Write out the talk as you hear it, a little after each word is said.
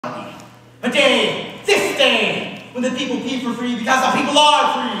A day, this day, when the people pee for free because the people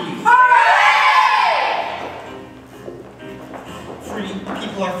are free. Hooray! Free,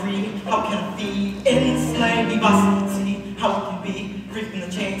 people are free. How can it be? Enslaved, we must see how it can be. Free from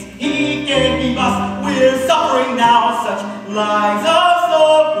the chains he gave me must. We're suffering now such lives of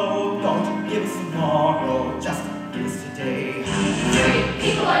sorrow. Don't give us tomorrow, just give us today. Free,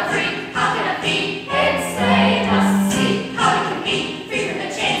 people are free. How can it be? Enslaved, must see how it can be. Free from the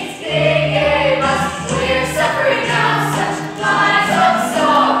chains he gave us. We're suffering now such lives of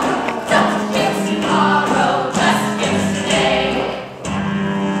sorrow. Don't give us tomorrow, just give us today.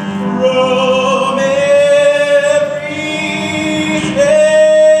 From every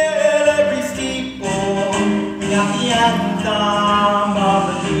hill, every steeple, ring out the anthem of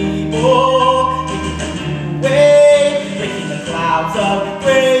the people, making a new way, breaking the clouds of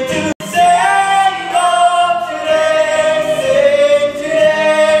gray to sing of today, sing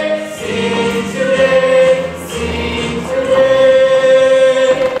today, sing today, sing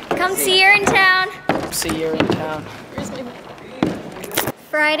today. Come see you're in town. See you're in town.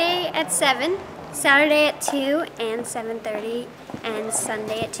 Friday at 7, Saturday at 2, and 7:30, and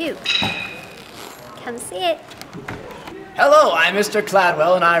Sunday at 2. Come see it. Hello, I'm Mr.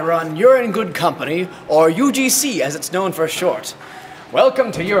 Cladwell, and I run You're in Good Company, or UGC as it's known for short.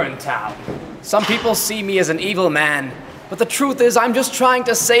 Welcome to Urinetown. Some people see me as an evil man, but the truth is I'm just trying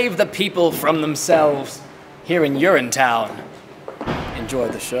to save the people from themselves here in Urinetown. Enjoy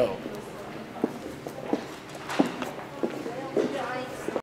the show.